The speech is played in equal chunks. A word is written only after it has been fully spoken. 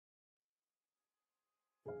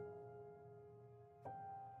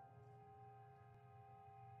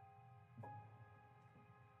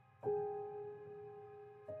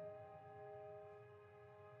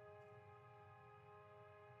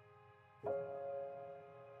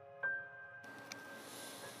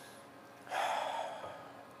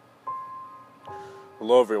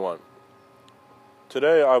Hello everyone.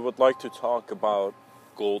 Today I would like to talk about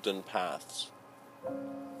golden paths.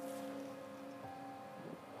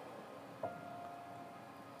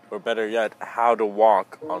 Or better yet, how to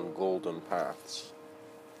walk on golden paths.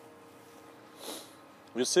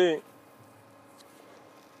 You see,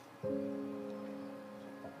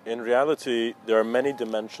 in reality, there are many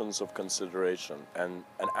dimensions of consideration, and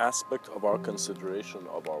an aspect of our consideration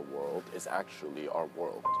of our world is actually our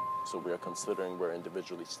world. So we are considering we're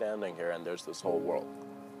individually standing here, and there's this whole world.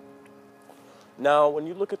 Now, when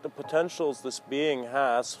you look at the potentials this being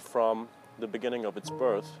has from the beginning of its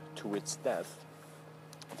birth to its death,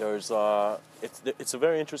 it's a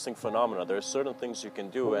very interesting phenomenon. There are certain things you can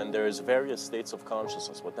do, and there's various states of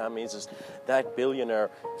consciousness. What that means is that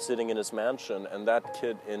billionaire sitting in his mansion and that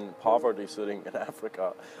kid in poverty sitting in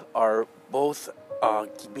Africa are both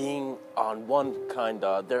being on one kind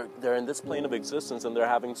of, they're in this plane of existence and they're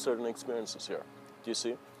having certain experiences here. Do you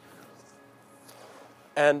see?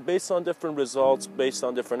 And based on different results, based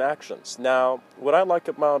on different actions. Now, what I like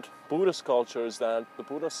about Buddhist culture is that the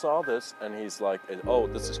Buddha saw this and he's like, oh,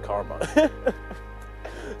 this is karma.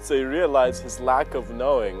 So he realized his lack of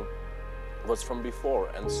knowing was from before,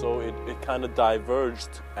 and so it kind of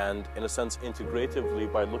diverged and, in a sense,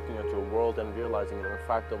 integratively by looking at your world and realizing in a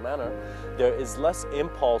fractal manner, there is less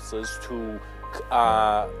impulses to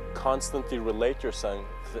constantly relate yourself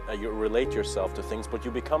to things, but you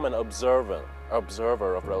become an observer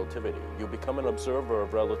of relativity. You become an observer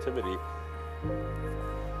of relativity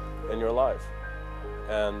in your life.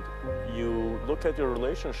 And you look at your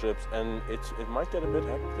relationships, and it might get a bit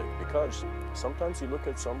hectic, because sometimes you look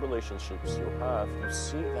at some relationships you have, you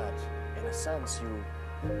see that, in a sense, you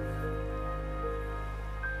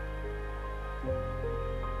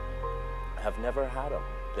have never had them.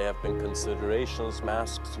 They have been considerations,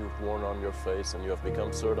 masks you've worn on your face, and you have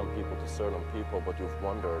become certain people to certain people, but you've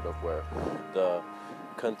wondered of where the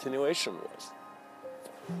continuation was.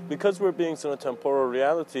 Because we're beings in a temporal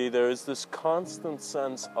reality, there is this constant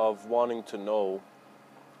sense of wanting to know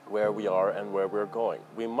where we are and where we're going.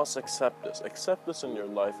 We must accept this. Accept this in your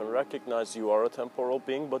life and recognize you are a temporal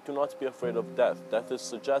being, but do not be afraid of death. Death is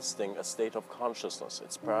suggesting a state of consciousness.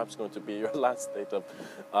 It's perhaps going to be your last state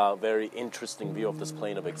of very interesting view of this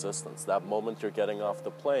plane of existence. That moment you're getting off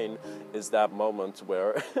the plane is that moment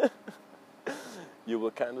where you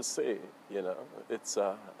will kind of see, it's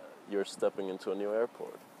you're stepping into a new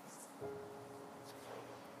airport.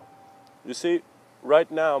 You see, right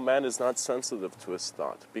now, man is not sensitive to his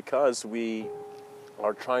thought because we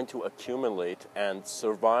are trying to accumulate, and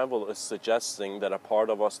survival is suggesting that a part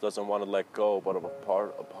of us doesn't want to let go, but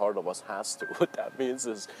a part of us has to. What that means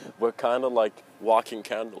is we're kind of like walking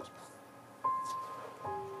candles.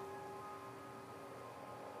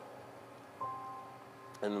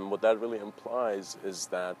 And what that really implies is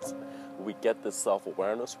that we get this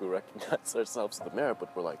self-awareness, we recognize ourselves in the mirror,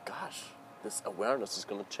 but we're like, gosh, this awareness is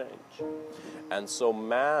going to change. And so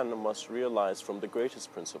man must realize from the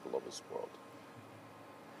greatest principle of his world,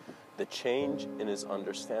 the change in his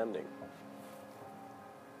understanding.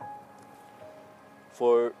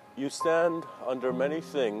 For you stand under many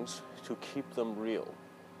things to keep them real.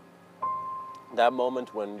 That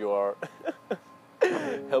moment when you are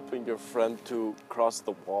helping your friend to cross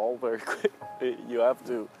the wall very quickly, you have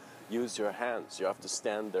to use your hands. You have to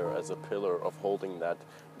stand there as a pillar of holding that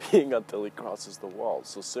being until he crosses the wall.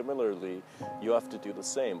 So similarly, you have to do the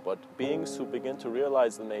same. But beings who begin to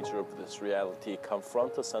realize the nature of this reality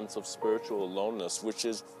confront a sense of spiritual aloneness, which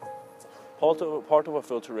is part of a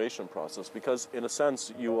filtration process, because in a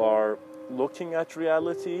sense you are looking at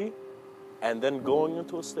reality and then going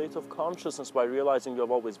into a state of consciousness by realizing you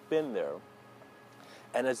have always been there.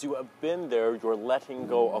 And as you have been there, you're letting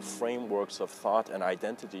go of frameworks of thought and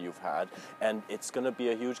identity you've had, and it's going to be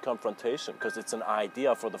a huge confrontation because it's an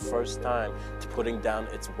idea for the first time to putting down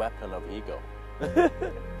its weapon of ego.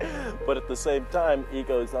 But at the same time,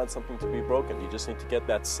 ego is not something to be broken. You just need to get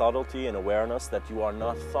that subtlety and awareness that you are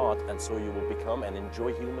not thought, and so you will become and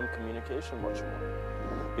enjoy human communication much more.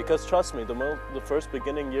 Because trust me, the first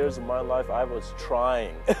beginning years of my life, I was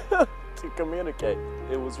trying to communicate.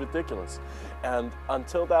 It was ridiculous. And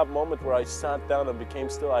until that moment where I sat down and became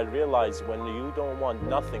still, I realized when you don't want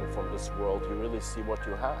nothing from this world, you really see what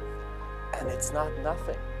you have. And it's not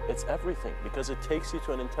nothing, it's everything, because it takes you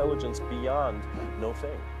to an intelligence beyond no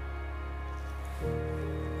thing.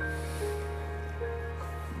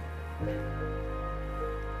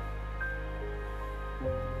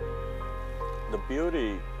 The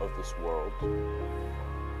beauty of this world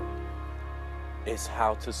is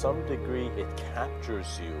how to some degree it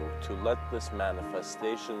captures you to let this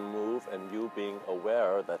manifestation move, and you being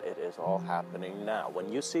aware that it is all happening now.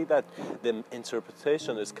 When you see that the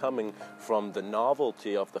interpretation is coming from the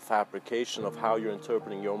novelty of the fabrication of how you're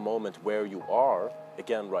interpreting your moment where you are,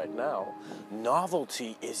 again right now,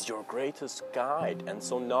 novelty is your greatest guide. And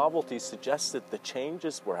so novelty suggests that the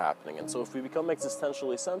changes were happening. And so if we become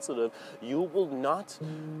existentially sensitive, you will not,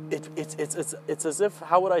 it's as if,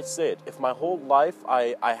 how would I say it? If my whole life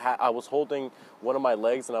I was holding one of my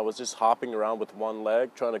legs and I was just hopping around with one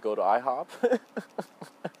leg trying to go to IHOP,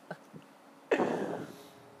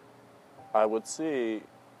 I would see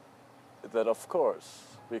that, of course,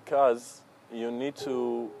 because you need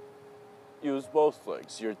to use both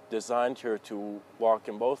legs. You're designed here to walk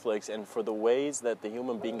in both legs, and for the ways that the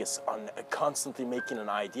human being is constantly making an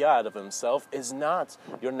idea out of himself is not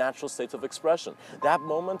your natural state of expression. That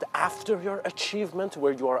moment after your achievement,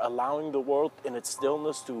 where you are allowing the world in its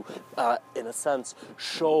stillness to, in a sense,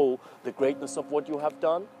 show the greatness of what you have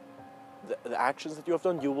done, the actions that you have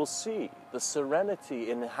done, you will see the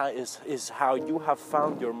serenity in how is how you have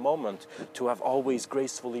found your moment to have always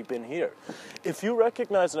gracefully been here. If you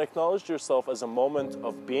recognize and acknowledge yourself as a moment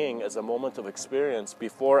of being, as a moment of experience,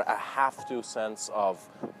 before a have-to sense of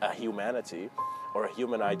a humanity, or a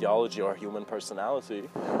human ideology, or a human personality,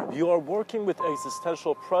 you are working with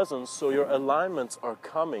existential presence, so your alignments are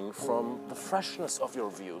coming from the freshness of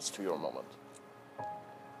your views to your moment.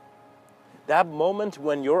 That moment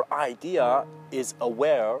when your idea is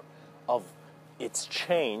aware of its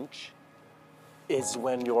change is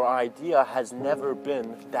when your idea has never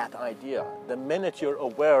been that idea. The minute you're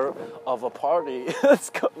aware of a party that's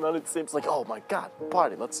going on, it seems like, oh my God,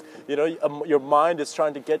 party. Let's, your mind is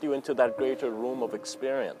trying to get you into that greater room of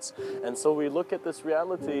experience. And so we look at this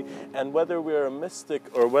reality, and whether we're a mystic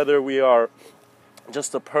or whether we are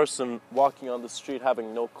just a person walking on the street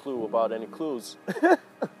having no clue about any clues,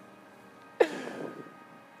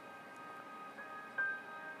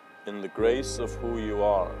 in the grace of who you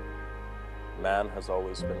are, man has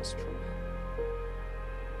always been his truth.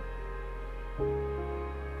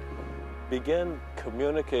 Begin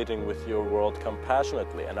communicating with your world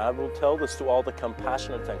compassionately, and I will tell this to all the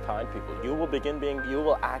compassionate and kind people. You will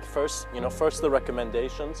act first, first the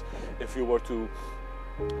recommendations, if you were to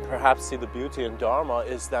perhaps see the beauty in Dharma,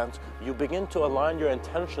 is that you begin to align your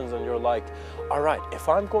intentions, and you're like, all right, if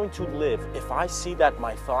I'm going to live, if I see that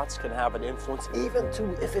my thoughts can have an influence, even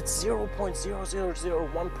if it's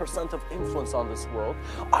 0.0001% of influence on this world,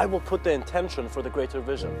 I will put the intention for the greater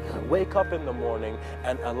vision. Wake up in the morning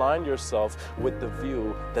and align yourself with the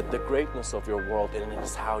view that the greatness of your world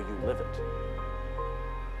is how you live it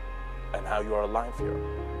and how you are alive here.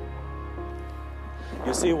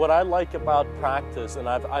 You see, what I like about practice, and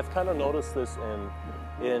I've kind of noticed this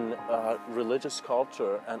in religious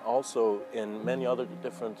culture, and also in many other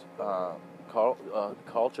different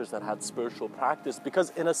cultures that had spiritual practice,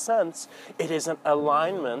 because in a sense, it is an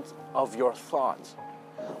alignment of your thought.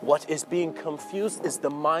 What is being confused is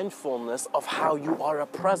the mindfulness of how you are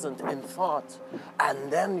present in thought,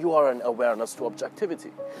 and then you are an awareness to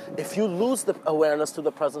objectivity. If you lose the awareness to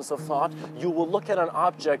the presence of thought, you will look at an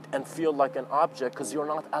object and feel like an object because you're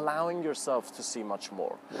not allowing yourself to see much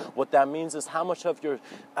more. What that means is how much of your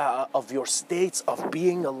states of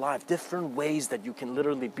being alive, different ways that you can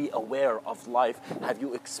literally be aware of life, have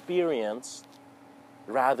you experienced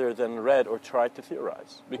rather than read or tried to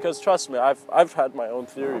theorize. Because trust me, I've had my own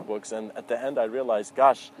theory books, and at the end I realized,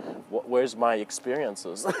 gosh, where's my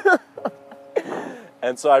experiences?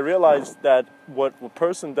 And so I realized that what a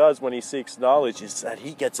person does when he seeks knowledge is that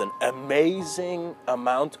he gets an amazing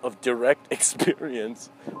amount of direct experience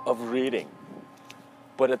of reading.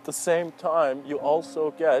 But at the same time, you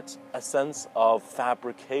also get a sense of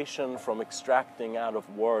fabrication from extracting out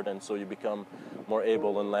of word, and so you become more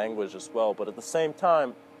able in language as well. But at the same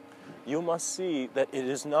time, you must see that it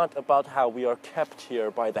is not about how we are kept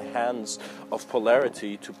here by the hands of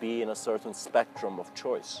polarity to be in a certain spectrum of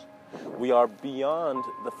choice. We are beyond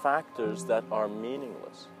the factors that are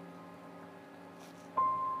meaningless.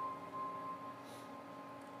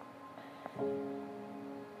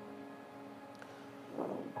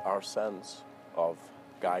 Our sense of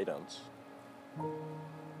guidance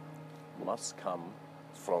must come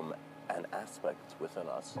from an aspect within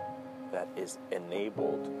us that is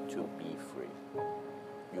enabled to be free.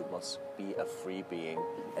 You must be a free being,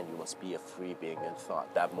 and you must be a free being in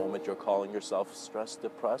thought. That moment you're calling yourself stressed,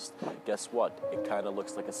 depressed, guess what? It kind of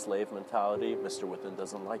looks like a slave mentality. Mr.Within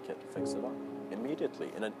doesn't like it. Fix it up. Immediately.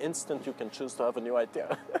 In an instant, you can choose to have a new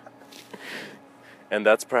idea. And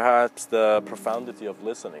that's perhaps the profundity of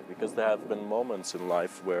listening, because there have been moments in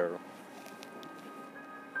life where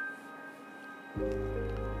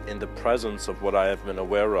in the presence of what I have been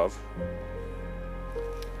aware of,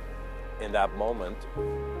 in that moment,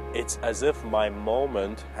 it's as if my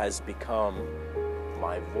moment has become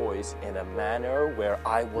my voice in a manner where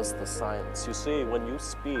I was the silence. You see, when you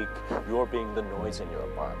speak, you're being the noise in your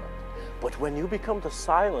environment. But when you become the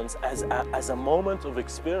silence as a moment of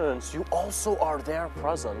experience, you also are there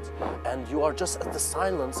present, and you are just at the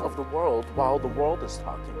silence of the world while the world is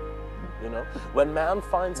talking. You know, when man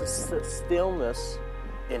finds a stillness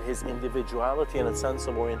in his individuality and a sense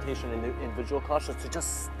of orientation in the individual consciousness, to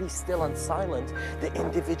just be still and silent, the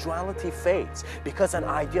individuality fades because an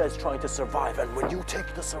idea is trying to survive. And when you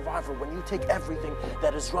take the survivor, when you take everything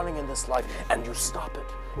that is running in this life and you stop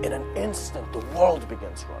it, in an instant, the world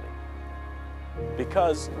begins running.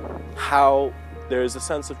 Because how there is a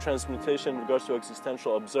sense of transmutation in regards to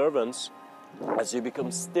existential observance. As you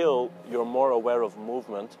become still, you're more aware of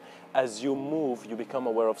movement. As you move, you become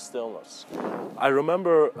aware of stillness. I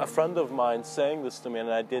remember a friend of mine saying this to me, and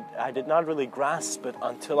I did not really grasp it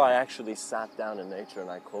until I actually sat down in nature and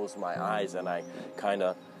I closed my eyes and I kind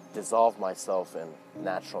of dissolved myself in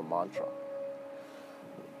natural mantra.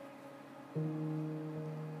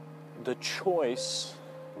 The choice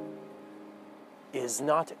is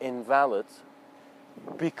not invalid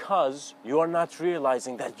because you are not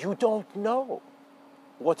realizing that you don't know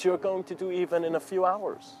what you're going to do even in a few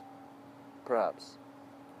hours, perhaps.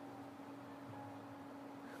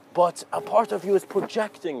 But a part of you is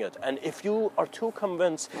projecting it, and if you are too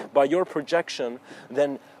convinced by your projection,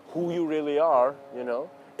 then who you really are, you know,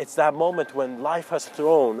 it's that moment when life has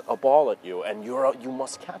thrown a ball at you and you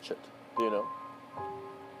must catch it, you know.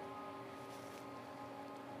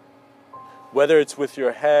 Whether it's with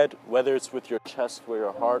your head, whether it's with your chest where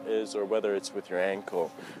your heart is, or whether it's with your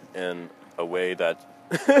ankle in a way that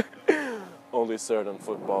only certain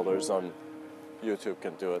footballers on YouTube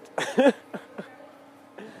can do it.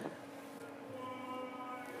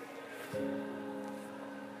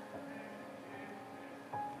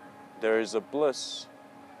 There is a bliss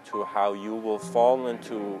to how you will fall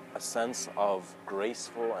into a sense of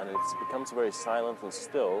graceful, and it becomes very silent and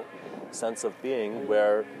still, sense of being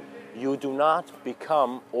where you do not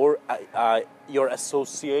become, or your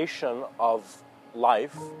association of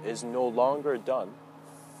life is no longer done.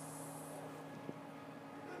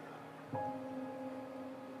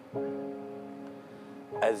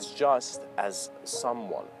 As just as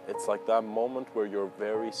someone. It's like that moment where you're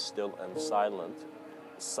very still and silent.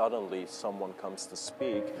 Suddenly someone comes to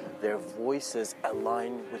speak, their voices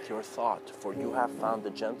align with your thought, for you have found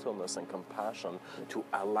the gentleness and compassion to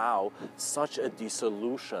allow such a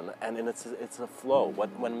dissolution, and it's a flow.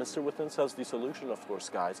 When Mr. Within says dissolution, of course,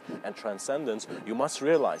 guys, and transcendence, you must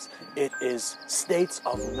realize it is states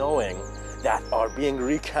of knowing that are being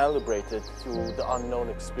recalibrated to the unknown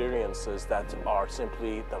experiences that are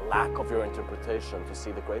simply the lack of your interpretation to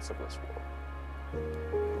see the grace of this world.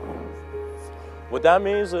 What that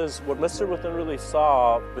means is what Mr. Within really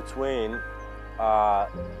saw between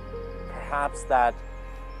perhaps that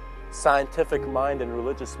scientific mind and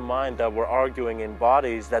religious mind that were arguing in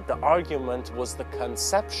bodies, that the argument was the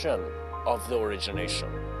conception of the origination.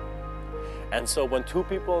 And so when two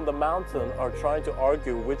people in the mountain are trying to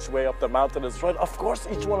argue which way up the mountain is right, of course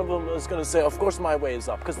each one of them is going to say, of course my way is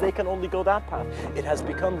up, because they can only go that path. It has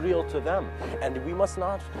become real to them. And we must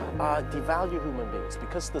not devalue human beings,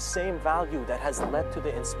 because the same value that has led to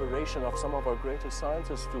the inspiration of some of our greatest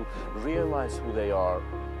scientists to realize who they are,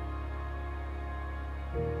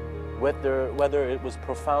 whether it was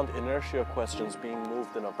profound inertia questions being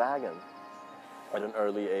moved in a wagon at an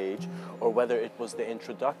early age, or whether it was the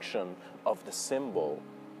introduction of the symbol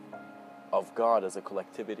of God as a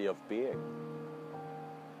collectivity of being.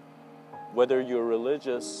 Whether you're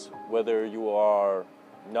religious, whether you are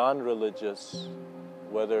non-religious,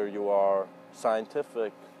 whether you are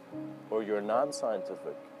scientific or you're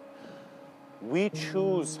non-scientific, we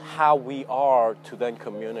choose how we are to then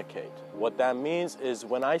communicate. What that means is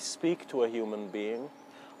when I speak to a human being,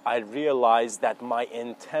 I realize that my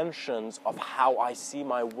intentions of how I see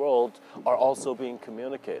my world are also being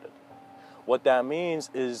communicated. What that means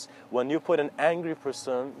is when you put an angry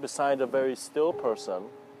person beside a very still person,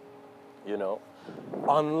 you know,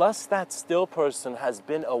 unless that still person has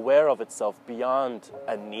been aware of itself beyond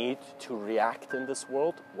a need to react in this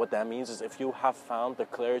world, what that means is if you have found the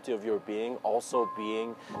clarity of your being also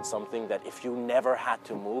being something that if you never had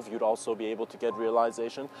to move, you'd also be able to get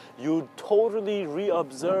realization, you totally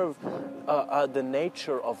reobserve the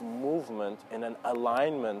nature of movement in an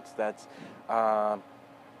alignment that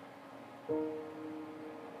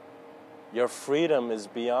your freedom is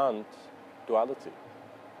beyond duality.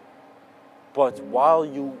 But while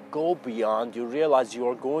you go beyond, you realize you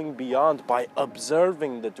are going beyond by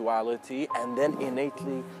observing the duality and then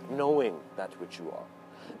innately knowing that which you are.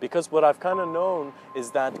 Because what I've kind of known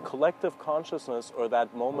is that collective consciousness, or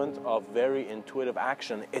that moment of very intuitive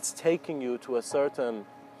action, it's taking you to a certain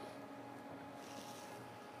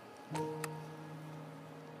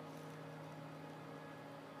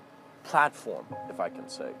platform, if I can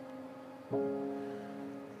say.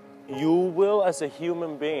 You will, as a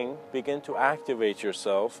human being, begin to activate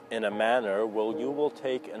yourself in a manner where you will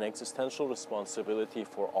take an existential responsibility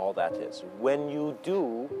for all that is. When you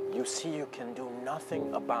do, you see you can do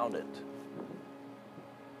nothing about it.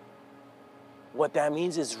 What that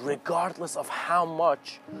means is, regardless of how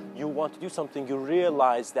much you want to do something, you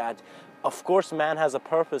realize that, of course, man has a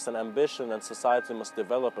purpose and ambition, and society must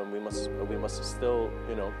develop, and we must still,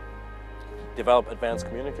 develop advanced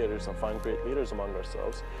communicators and find great leaders among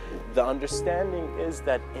ourselves. The understanding is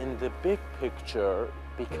that in the big picture,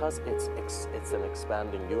 because it's an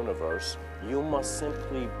expanding universe, you must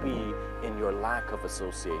simply be, in your lack of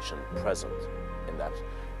association, present in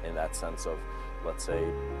that sense of, let's say,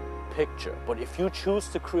 picture. But if you choose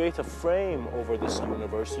to create a frame over this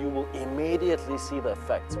universe, you will immediately see the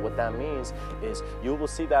effects. What that means is you will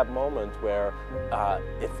see that moment where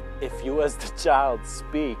if you as the child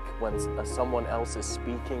speak when someone else is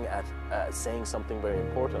speaking at saying something very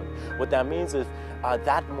important, what that means is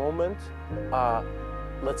that moment,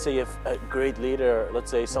 let's say if a great leader, let's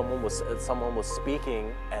say someone was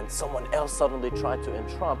speaking and someone else suddenly tried to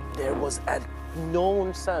interrupt, there was a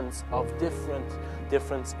known sense of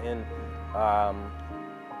difference in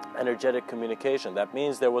energetic communication. That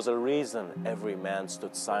means there was a reason every man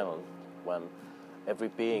stood silent when every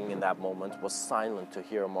being in that moment was silent to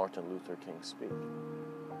hear Martin Luther King speak.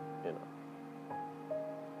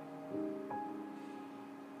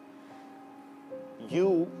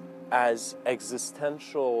 You, as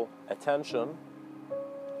existential attention,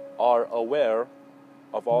 are aware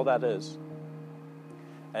of all that is.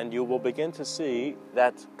 And you will begin to see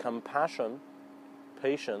that compassion,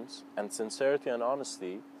 patience, and sincerity and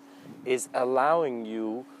honesty is allowing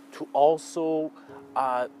you to also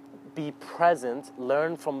be present,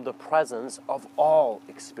 learn from the presence of all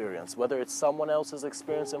experience, whether it's someone else's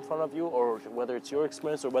experience in front of you, or whether it's your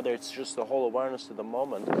experience, or whether it's just the whole awareness to the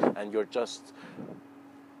moment, and you're just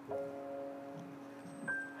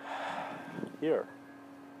here.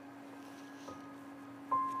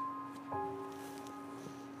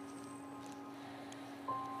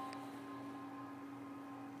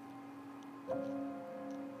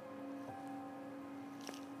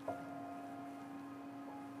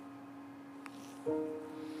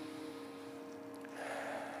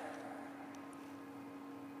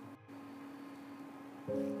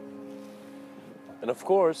 And of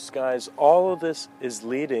course, guys, all of this is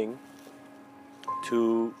leading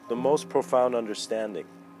to the most profound understanding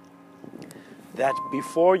that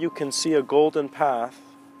before you can see a golden path,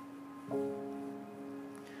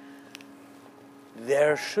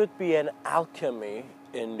 there should be an alchemy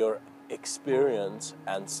in your experience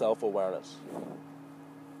and self-awareness.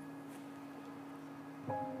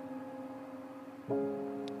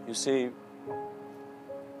 You see,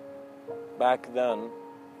 back then,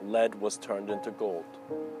 lead was turned into gold.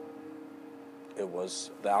 It was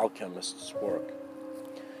the alchemist's work.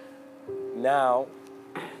 Now,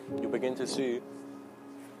 you begin to see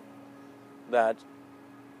that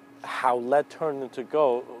how lead turned into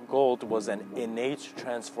gold was an innate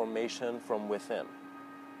transformation from within.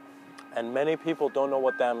 And many people don't know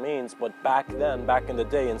what that means, but back then, back in the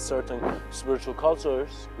day, in certain spiritual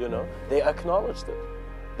cultures, they acknowledged it.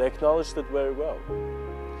 They acknowledged it very well.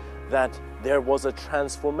 That there was a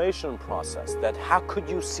transformation process, that how could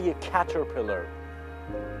you see a caterpillar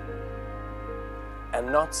and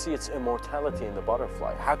not see its immortality in the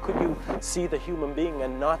butterfly? How could you see the human being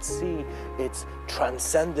and not see its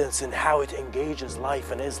transcendence in how it engages life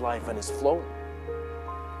and is flowing?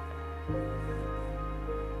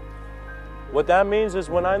 What that means is,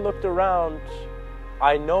 when I looked around,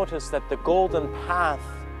 I noticed that the golden path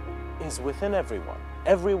is within everyone.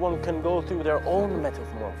 Everyone can go through their own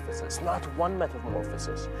metamorphosis, not one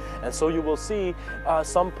metamorphosis. And so you will see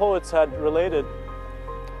some poets had related,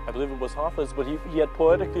 I believe it was Hafiz, but he had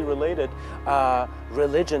poetically related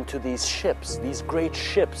religion to these ships, these great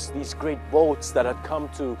boats that had come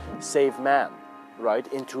to save man,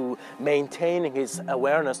 right, into maintaining his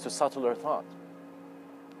awareness to subtler thought.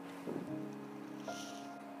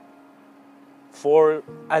 For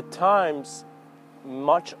at times,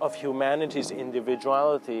 much of humanity's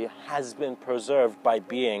individuality has been preserved by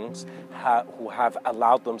beings who have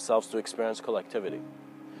allowed themselves to experience collectivity.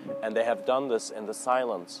 And they have done this in the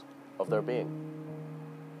silence of their being.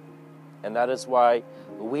 And that is why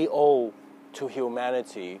we owe to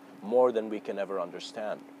humanity more than we can ever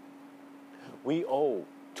understand. We owe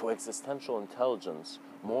to existential intelligence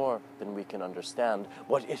more than we can understand,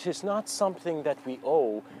 but it is not something that we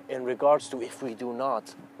owe in regards to if we do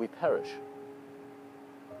not, we perish.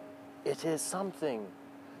 It is something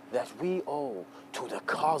that we owe to the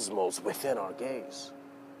cosmos within our gaze,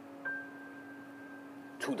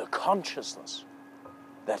 to the consciousness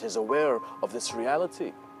that is aware of this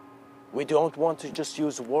reality. We don't want to just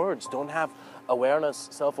use words, don't have awareness,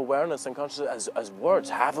 self-awareness and consciousness as words,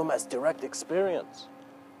 have them as direct experience.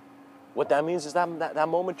 What that means is that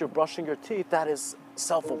moment you're brushing your teeth, that is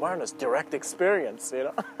self-awareness, direct experience, you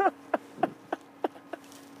know?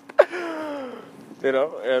 You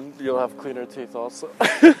know, and you'll have cleaner teeth also.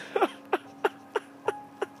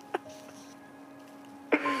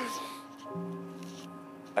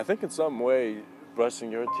 I think in some way,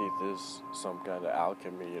 brushing your teeth is some kind of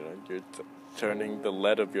alchemy, you know? You're turning the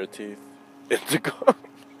lead of your teeth into gold.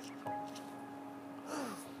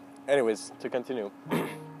 Anyways, to continue.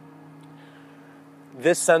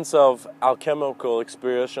 This sense of alchemical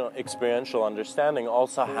experiential understanding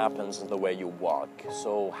also happens in the way you walk.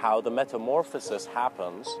 So how the metamorphosis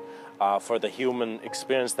happens for the human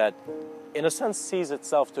experience that, in a sense, sees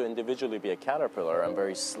itself to individually be a caterpillar and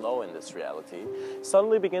very slow in this reality,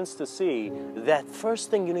 suddenly begins to see that first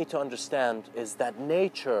thing you need to understand is that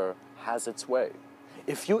nature has its way.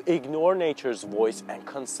 If you ignore nature's voice and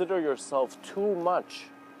consider yourself too much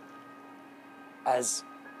as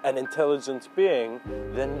an intelligent being,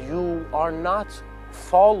 then you are not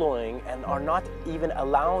following and are not even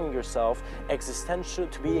allowing yourself to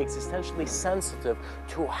be existentially sensitive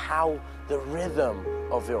to how the rhythm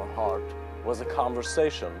of your heart was a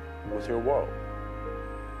conversation with your world.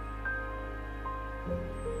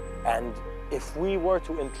 And if we were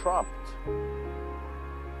to interrupt,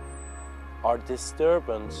 our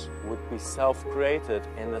disturbance would be self-created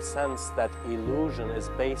in the sense that illusion is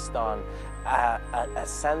based on a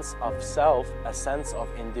sense of self, a sense of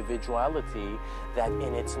individuality that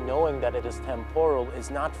in its knowing that it is temporal is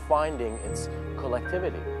not finding its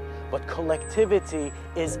collectivity. But collectivity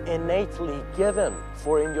is innately given,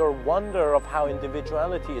 for in your wonder of how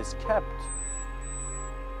individuality is kept,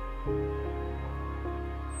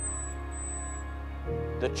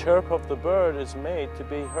 the chirp of the bird is made to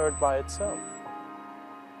be heard by itself.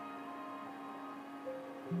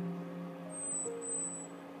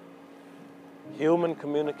 Human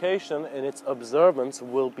communication in its observance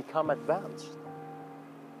will become advanced.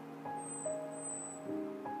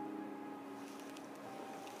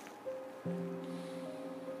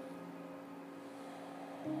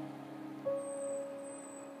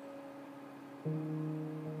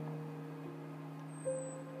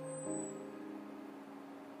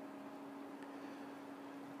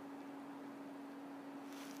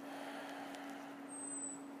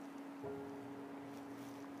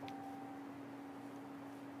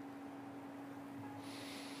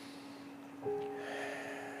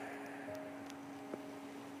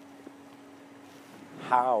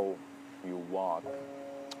 How you walk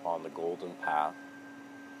on the golden path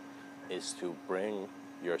is to bring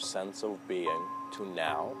your sense of being to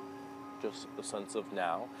now, just the sense of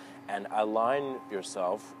now, and align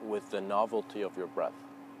yourself with the novelty of your breath.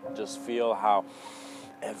 Just feel how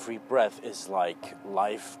every breath is like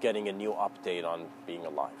life getting a new update on being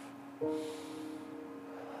alive.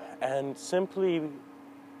 And simply,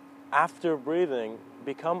 after breathing,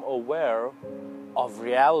 become aware of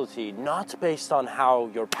reality, not based on how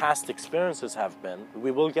your past experiences have been,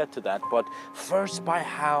 we will get to that, but first by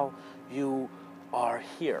how you are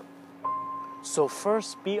here. So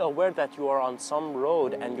first be aware that you are on some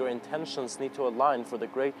road and your intentions need to align for the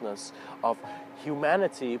greatness of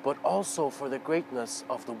humanity, but also for the greatness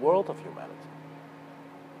of the world of humanity.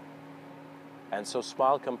 And so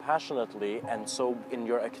smile compassionately, and so in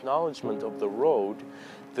your acknowledgement of the road,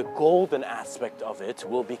 the golden aspect of it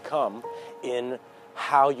will become in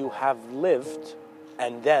how you have lived,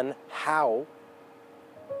 and then how,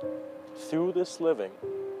 through this living,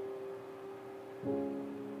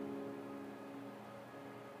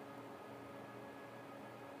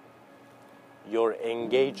 your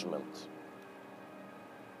engagement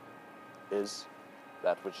is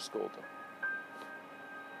that which is golden.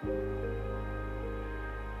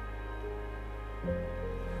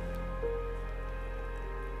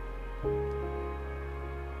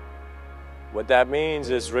 What that means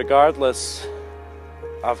is, regardless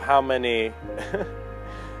of how many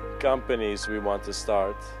companies we want to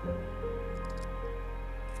start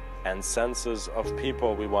and senses of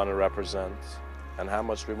people we want to represent and how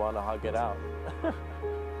much we want to hug it out,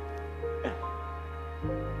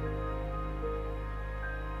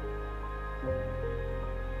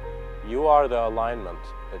 You are the alignment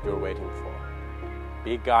that you're waiting for.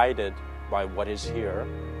 Be guided by what is here.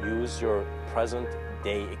 Use your present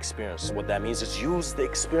day experience. What that means is use the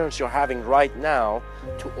experience you're having right now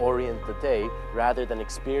to orient the day rather than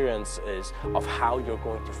experiences of how you're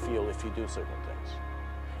going to feel if you do certain things.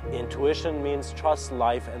 Intuition means trust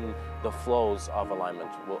life and the flows of alignment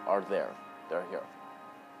are there. They're here.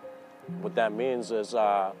 What that means is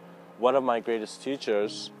one of my greatest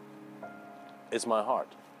teachers is my heart.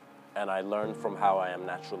 And I learn from how I am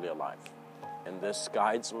naturally alive. And this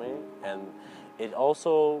guides me, and it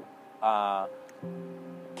also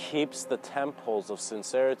keeps the temples of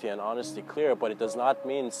sincerity and honesty clear, but it does not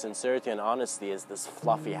mean sincerity and honesty is this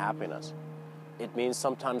fluffy happiness. It means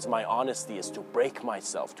sometimes my honesty is to break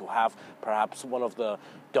myself, to have perhaps one of the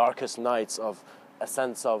darkest nights of a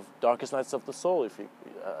sense of darkest nights of the soul, if you,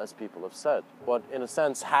 as people have said. But in a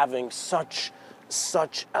sense, having such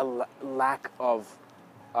a lack of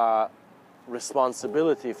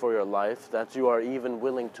responsibility for your life that you are even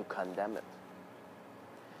willing to condemn it.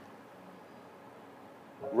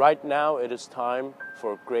 Right now, it is time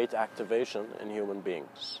for great activation in human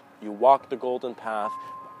beings. You walk the golden path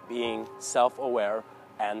being self-aware,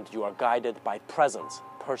 and you are guided by presence.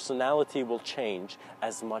 Personality will change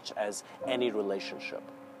as much as any relationship.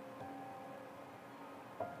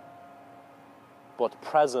 But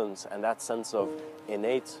presence and that sense of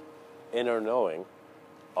innate inner knowing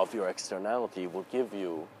of your externality will give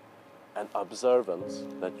you an observance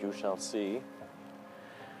that you shall see.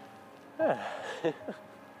 The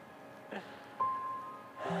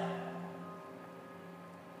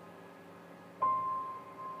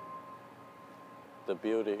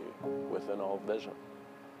beauty within all vision.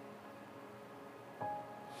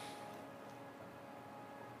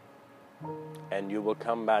 And you will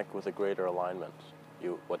come back with a greater alignment.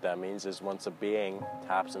 What that means is once a being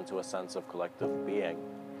taps into a sense of collective being,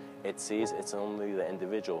 it sees it's only the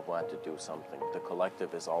individual who had to do something. The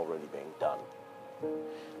collective is already being done.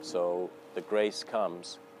 So the grace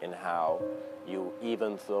comes in how you,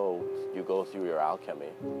 even though you go through your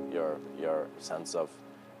alchemy, your sense of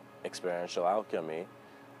experiential alchemy,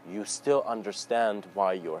 you still understand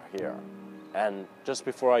why you're here. And just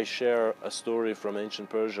before I share a story from ancient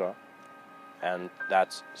Persia, and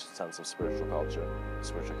that sense of spiritual culture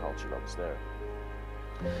that was there,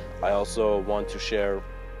 I also want to share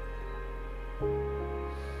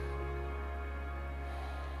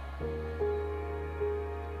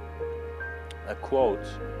a quote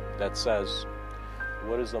that says,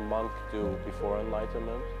 "What does a monk do before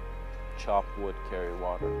enlightenment? Chop wood, carry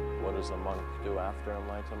water. What does a monk do after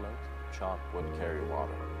enlightenment? Chop wood, carry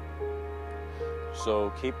water."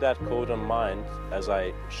 So keep that quote in mind as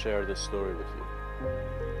I share this story with you.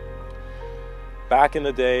 Back in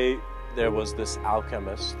the day, there was this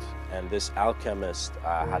alchemist, and this alchemist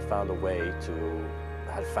had found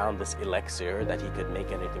this elixir that he could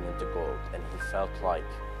make anything into gold, and he felt like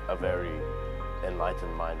a very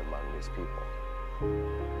enlightened mind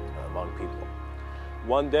among people.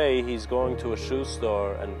 One day he's going to a shoe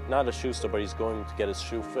store, and not a shoe store, but he's going to get his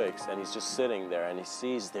shoe fixed, and he's just sitting there, and he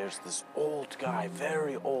sees there's this old guy,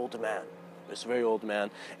 very old man,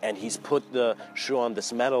 and he's put the shoe on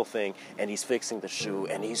this metal thing, and he's fixing the shoe,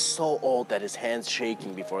 and he's so old that his hand's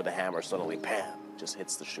shaking before the hammer suddenly, bam, just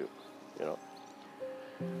hits the shoe,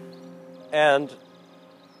 And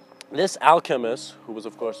this alchemist, who was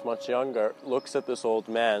of course much younger, looks at this old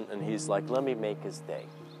man, and he's like, let me make his day.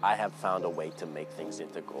 I have found a way to make things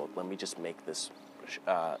into gold. Let me just make this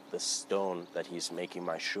stone that he's making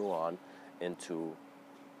my shoe on into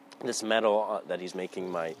this metal that he's making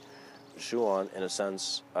my shoe on, in a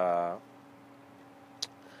sense,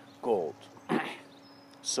 gold.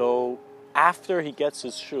 So after he gets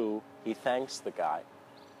his shoe, he thanks the guy,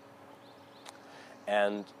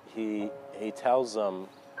 and he tells him,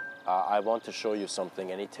 I want to show you something,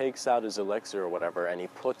 and he takes out his elixir or whatever, and he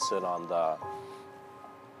puts it on the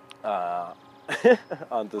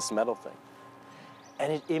on this metal thing,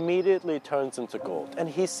 and it immediately turns into gold. And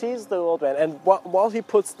he sees the old man, and while he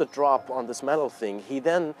puts the drop on this metal thing, he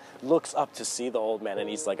then looks up to see the old man, and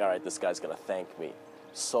he's like, all right, this guy's gonna thank me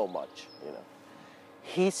so much,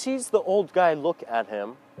 He sees the old guy look at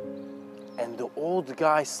him, and the old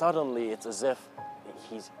guy suddenly, it's as if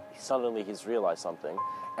he's realized something,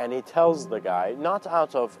 and he tells the guy, not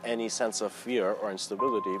out of any sense of fear or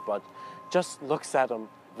instability, but just looks at him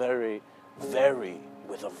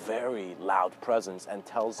with a very loud presence, and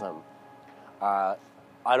tells him, I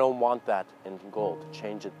don't want that in gold,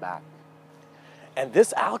 change it back. And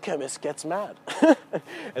this alchemist gets mad.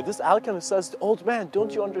 And this alchemist says, old man,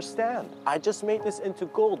 don't you understand? I just made this into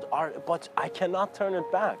gold, but I cannot turn it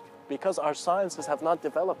back, because our sciences have not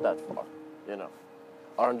developed that far, you know.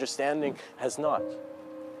 Our understanding has not.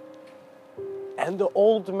 And the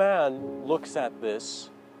old man looks at this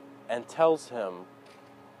and tells him,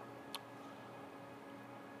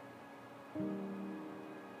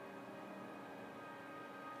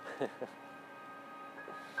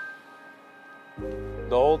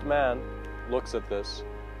 the old man looks at this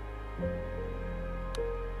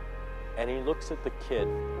and he looks at the kid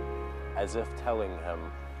as if telling him,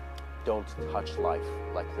 don't touch life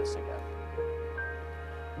like this again.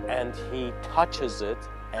 And he touches it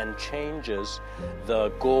and changes the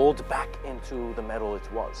gold back into the metal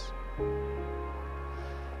it was.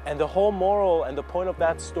 And the whole moral and the point of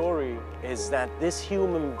that story is that this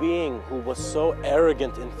human being who was so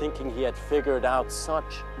arrogant in thinking he had figured out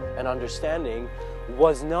such an understanding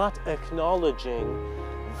was not acknowledging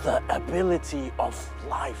the ability of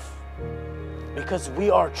life. Because we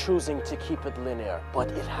are choosing to keep it linear, but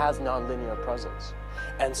it has non-linear presence.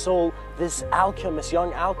 And so this alchemist,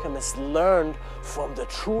 young alchemist, learned from the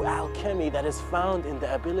true alchemy that is found in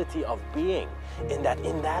the ability of being. In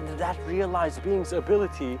that realized being's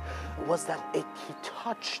ability was that he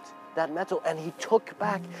touched that metal and he took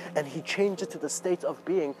back and he changed it to the state of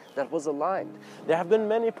being that was aligned. There have been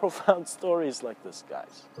many profound stories like this,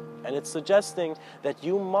 guys. And it's suggesting that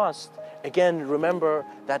you must, again, remember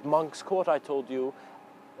that monk's quote I told you,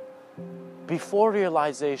 before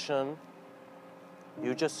realization,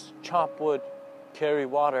 you just chop wood, carry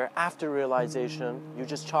water. After realization, you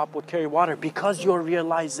just chop wood, carry water, because your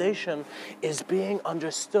realization is being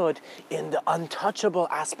understood in the untouchable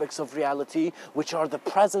aspects of reality, which are the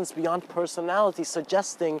presence beyond personality,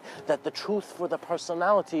 suggesting that the truth for the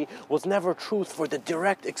personality was never truth for the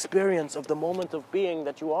direct experience of the moment of being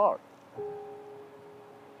that you are.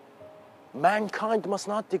 Mankind must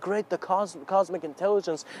not degrade the cosmic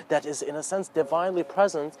intelligence that is, in a sense, divinely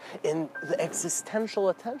present in the existential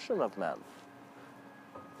attention of man.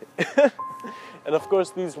 And of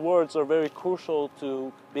course, these words are very crucial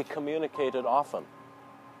to be communicated often,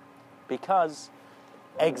 because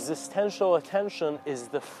existential attention is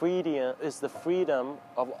the freedom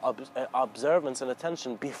of observance and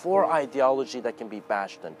attention before ideology that can be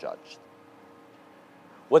bashed and judged.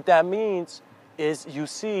 What that means is, you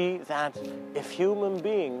see that if human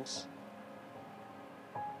beings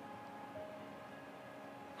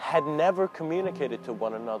had never communicated to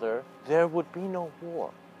one another, there would be no war.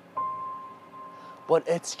 But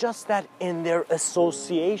it's just that in their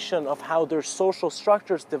association of how their social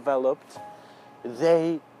structures developed,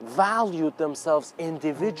 they valued themselves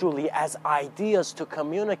individually as ideas to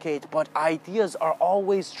communicate, but ideas are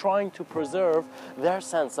always trying to preserve their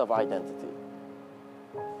sense of identity.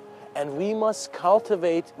 And we must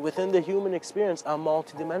cultivate within the human experience a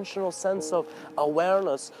multidimensional sense of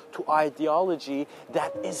awareness to ideology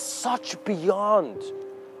that is such beyond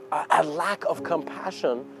a lack of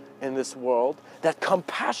compassion in this world, that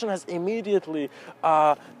compassion has immediately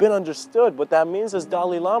been understood. What that means is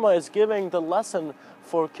Dalai Lama is giving the lesson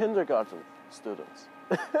for kindergarten students.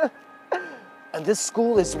 And this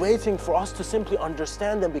school is waiting for us to simply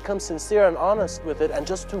understand and become sincere and honest with it, and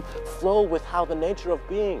just to flow with how the nature of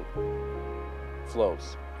being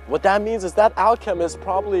flows. What that means is that alchemist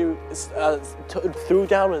probably threw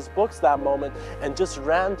down his books that moment and just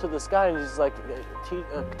ran to the sky and he's like,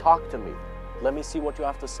 talk to me. Let me see what you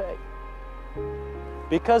have to say.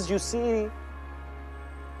 Because you see,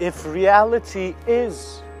 if reality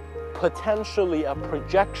is potentially a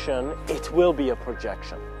projection, it will be a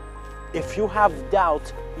projection. If you have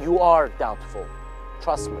doubt, you are doubtful.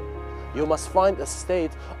 Trust me. You must find a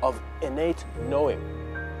state of innate knowing.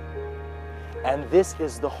 And this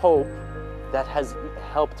is the hope that has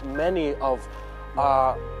helped many of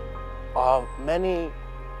many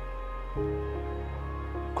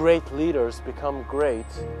great leaders become great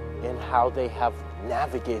in how they have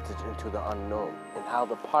navigated into the unknown, in how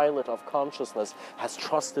the pilot of consciousness has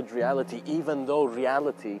trusted reality, even though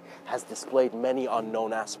reality has displayed many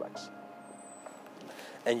unknown aspects.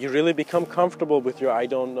 And you really become comfortable with your I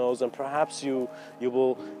don't knows, and perhaps you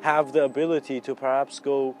will have the ability to perhaps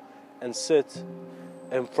go and sit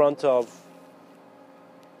in front of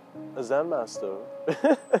a Zen master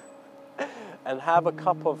and have a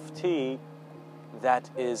cup of tea that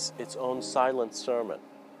is its own silent sermon.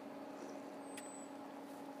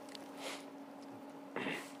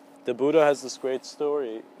 The Buddha has this great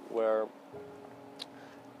story where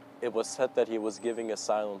it was said that he was giving a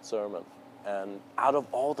silent sermon. And out of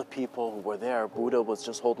all the people who were there, Buddha was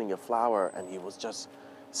just holding a flower and he was just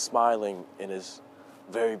smiling in his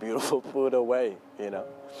very beautiful Buddha way, you know.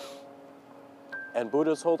 And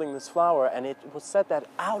Buddha's holding this flower, and it was said that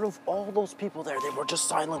out of all those people there, they were just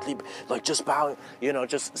silently, like just bowing,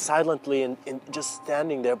 just silently and just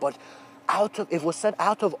standing there. But it was said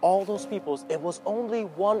out of all those people, it was only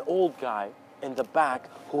one old guy in the back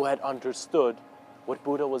who had understood what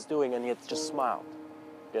Buddha was doing, and he had just smiled.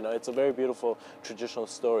 It's a very beautiful traditional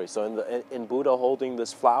story. So in Buddha holding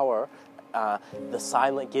this flower,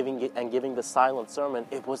 giving the silent sermon,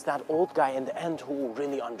 it was that old guy in the end who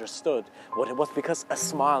really understood what it was, because a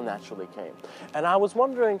smile naturally came. And I was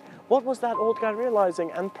wondering, what was that old guy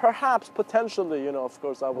realizing? And perhaps, potentially, of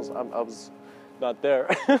course, I was not there.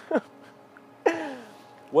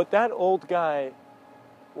 What that older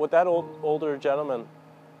gentleman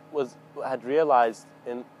had realized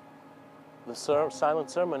in the silent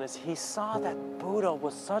sermon is he saw that Buddha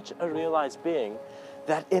was such a realized being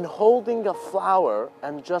that in holding a flower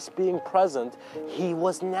and just being present, he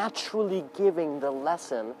was naturally giving the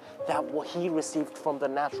lesson that he received from the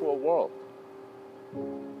natural world.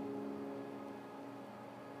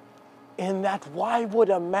 In that, why would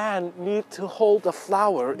a man need to hold a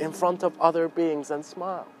flower in front of other beings and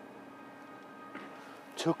smile?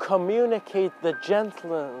 To communicate the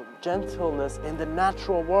gentleness in the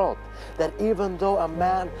natural world. That even though a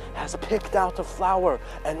man has picked out a flower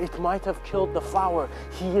and it might have killed the flower,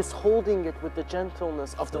 he is holding it with the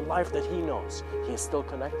gentleness of the life that he knows he is still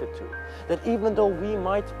connected to. That even though we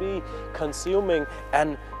might be consuming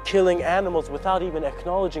and killing animals without even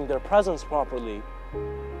acknowledging their presence properly,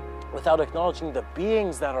 without acknowledging the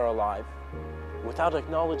beings that are alive, without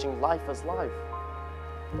acknowledging life as life,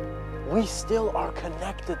 we still are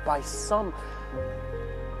connected by some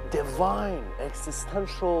divine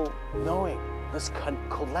existential knowing, this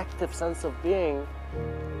collective sense of being,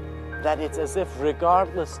 that it's as if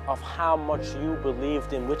regardless of how much you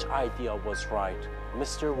believed in which idea was right,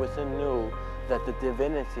 Mr. Within knew that the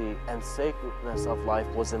divinity and sacredness of life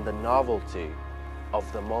was in the novelty of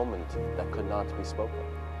the moment that could not be spoken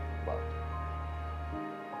about.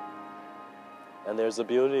 And there's a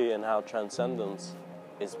beauty in how transcendence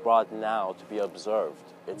is brought now to be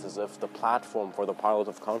observed. It's as if the platform for the pilot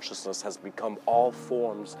of consciousness has become all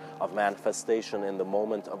forms of manifestation in the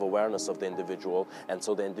moment of awareness of the individual, and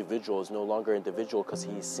so the individual is no longer individual because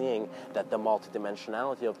he is seeing that the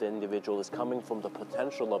multidimensionality of the individual is coming from the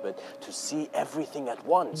potential of it to see everything at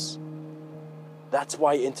once. That's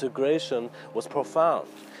why integration was profound.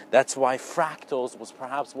 That's why fractals was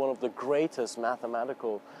perhaps one of the greatest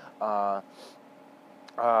mathematical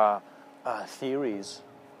theories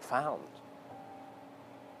found.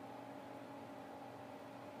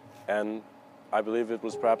 And I believe it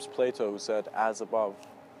was perhaps Plato who said, as above,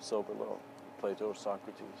 so below. Plato or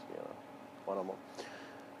Socrates, one of them.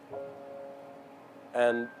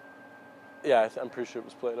 And yeah, I'm pretty sure it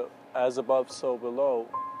was Plato. As above, so below.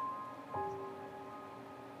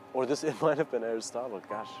 Or it might have been Aristotle.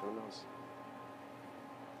 Gosh, who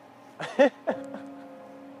knows?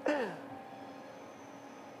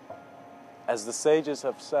 As the sages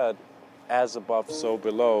have said, as above, so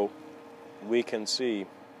below, we can see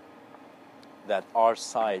that our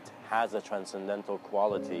sight has a transcendental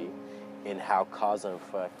quality in how cause and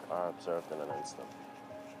effect are observed in an instant.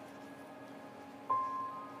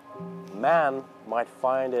 Man might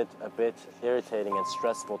find it a bit irritating and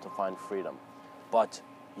stressful to find freedom, but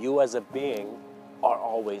you as a being are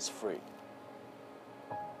always free.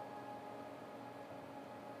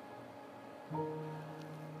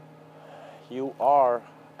 You are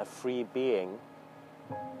a free being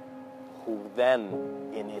who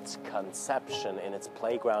then, in its conception, in its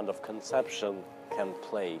playground of conception, can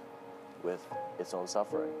play with its own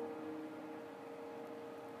suffering.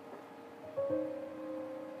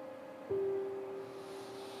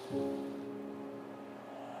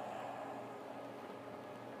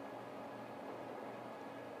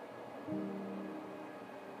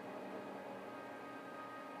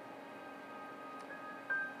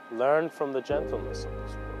 Learn from the gentleness of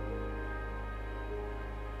this world.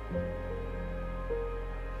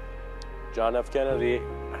 John F. Kennedy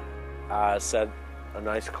said a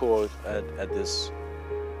nice quote at this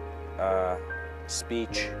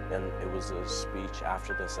speech, and it was a speech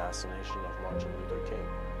after the assassination of Martin Luther King.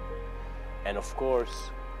 And of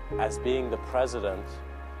course, as being the president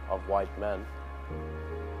of white men,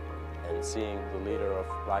 and seeing the leader of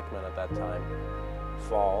black men at that time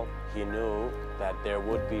fall, he knew that there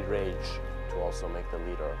would be rage to also make the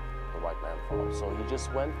leader, the white man, fall. So he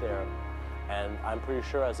just went there, and I'm pretty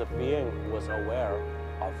sure as a being who was aware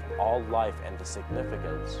of all life and the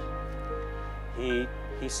significance, he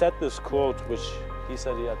said this quote, which he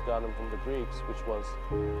said he had gotten from the Greeks, which was,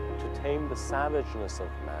 to tame the savageness of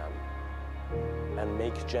man and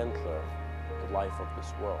make gentler the life of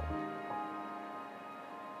this world.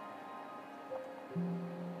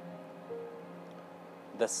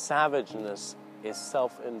 The savageness is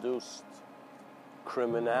self-induced.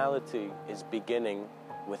 Criminality is beginning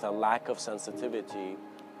with a lack of sensitivity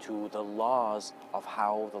to the laws of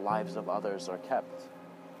how the lives of others are kept.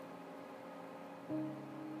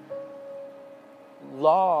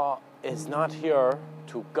 Law is not here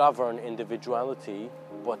to govern individuality,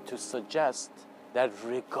 but to suggest that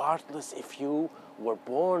regardless if you were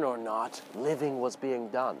born or not, living was being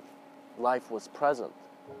done. Life was present.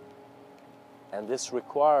 And this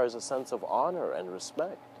requires a sense of honor and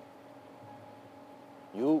respect.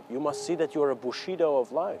 You must see that you are a bushido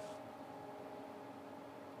of life.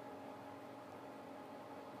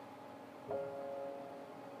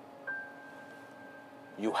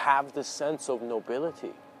 You have this sense of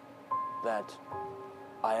nobility that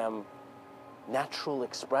I am natural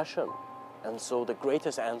expression. And so the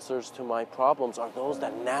greatest answers to my problems are those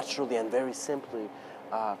that naturally and very simply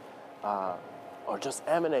are just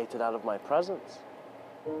emanated out of my presence.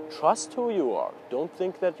 Trust who you are. Don't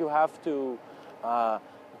think that you have to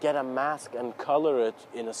get a mask and color it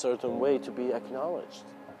in a certain way to be acknowledged.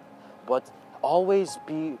 But always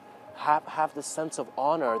have this sense of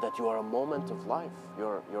honor that you are a moment of life.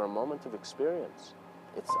 You're a moment of experience.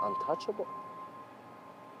 It's untouchable.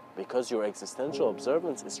 Because your existential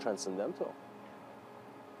observance is transcendental.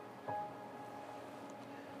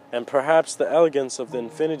 And perhaps the elegance of the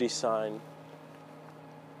infinity sign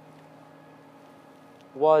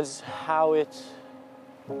was how it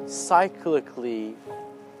cyclically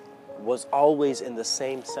was always in the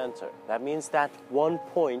same center. That means that one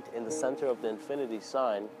point in the center of the infinity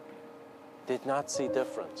sign did not see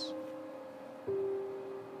difference.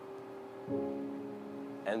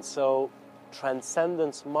 And so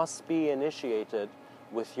transcendence must be initiated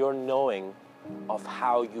with your knowing of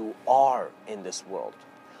how you are in this world.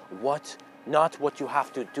 Not what you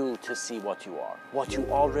have to do to see what you are. What you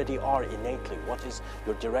already are innately. What is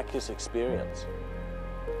your directest experience.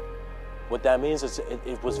 What that means is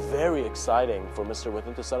it was very exciting for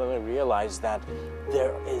Mr.Within to suddenly realize that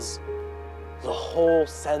there is the whole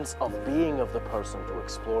sense of being of the person to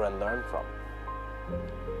explore and learn from.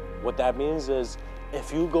 What that means is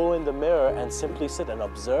if you go in the mirror and simply sit and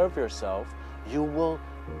observe yourself, you will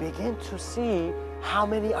begin to see how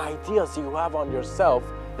many ideas you have on yourself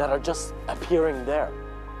that are just appearing there.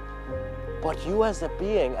 But you as a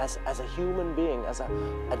being, as a human being, as an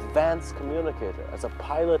advanced communicator, as a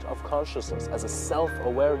pilot of consciousness, as a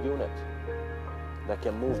self-aware unit that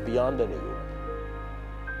can move beyond any unit,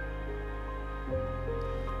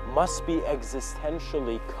 must be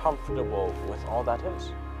existentially comfortable with all that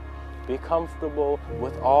is. Be comfortable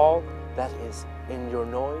with all that is in your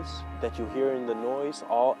noise, that you hear in the noise,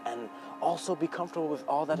 and also be comfortable with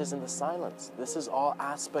all that is in the silence. This is all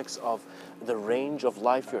aspects of the range of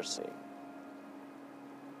life you're seeing.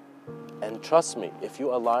 And trust me, if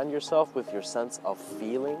you align yourself with your sense of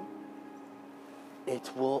feeling,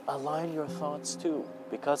 it will align your thoughts too.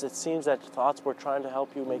 Because it seems that thoughts were trying to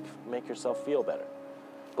help you make yourself feel better.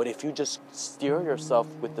 But if you just steer yourself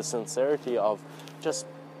with the sincerity of just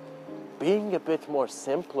being a bit more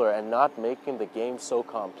simpler and not making the game so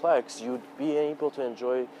complex, you'd be able to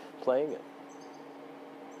enjoy playing it.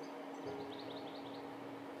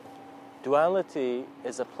 Duality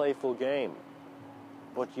is a playful game,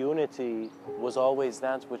 but unity was always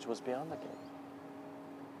that which was beyond the game.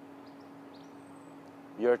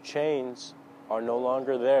 Your chains are no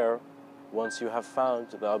longer there once you have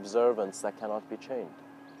found the observance that cannot be chained.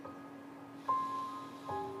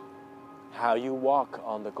 How you walk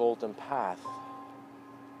on the golden path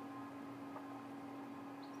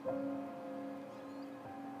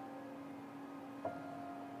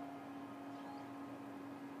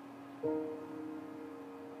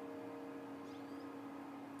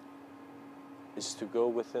is to go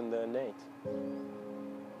within the innate.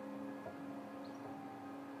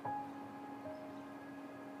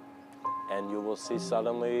 And you will see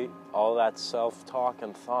suddenly all that self-talk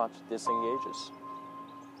and thought disengages.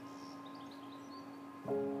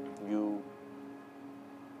 You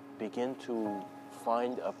begin to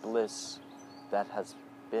find a bliss that has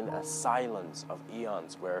been a silence of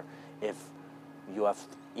eons, where if you have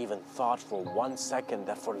even thought for 1 second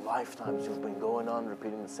that for lifetimes you've been going on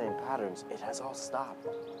repeating the same patterns, it has all stopped.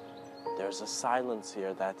 There's a silence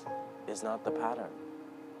here that is not the pattern,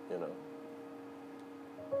 you know.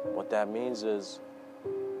 What that means is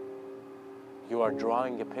you are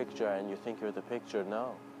drawing a picture and you think you're the picture.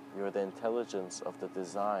 No, you're the intelligence of the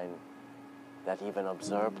design that even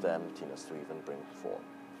observed the emptiness to even bring form.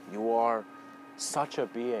 You are such a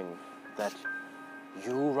being that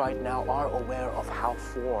You right now are aware of how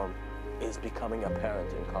form is becoming apparent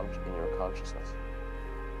in your consciousness.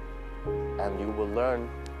 And you will learn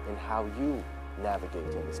in how you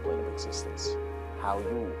navigate in this plane of existence, how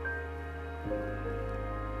you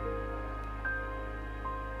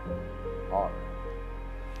are.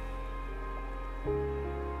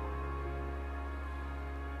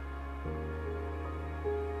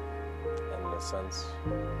 And in a sense,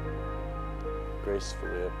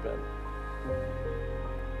 gracefully have been.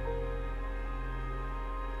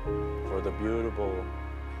 For the beautiful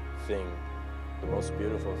thing, the most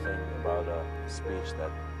beautiful thing about a speech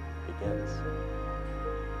that begins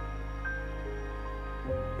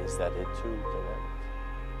is that it too can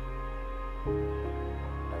end.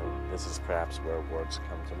 And this is perhaps where words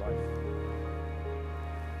come to life.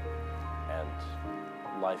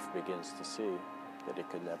 And life begins to see that it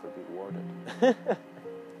could never be warded.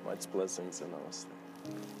 Much blessings and namaste.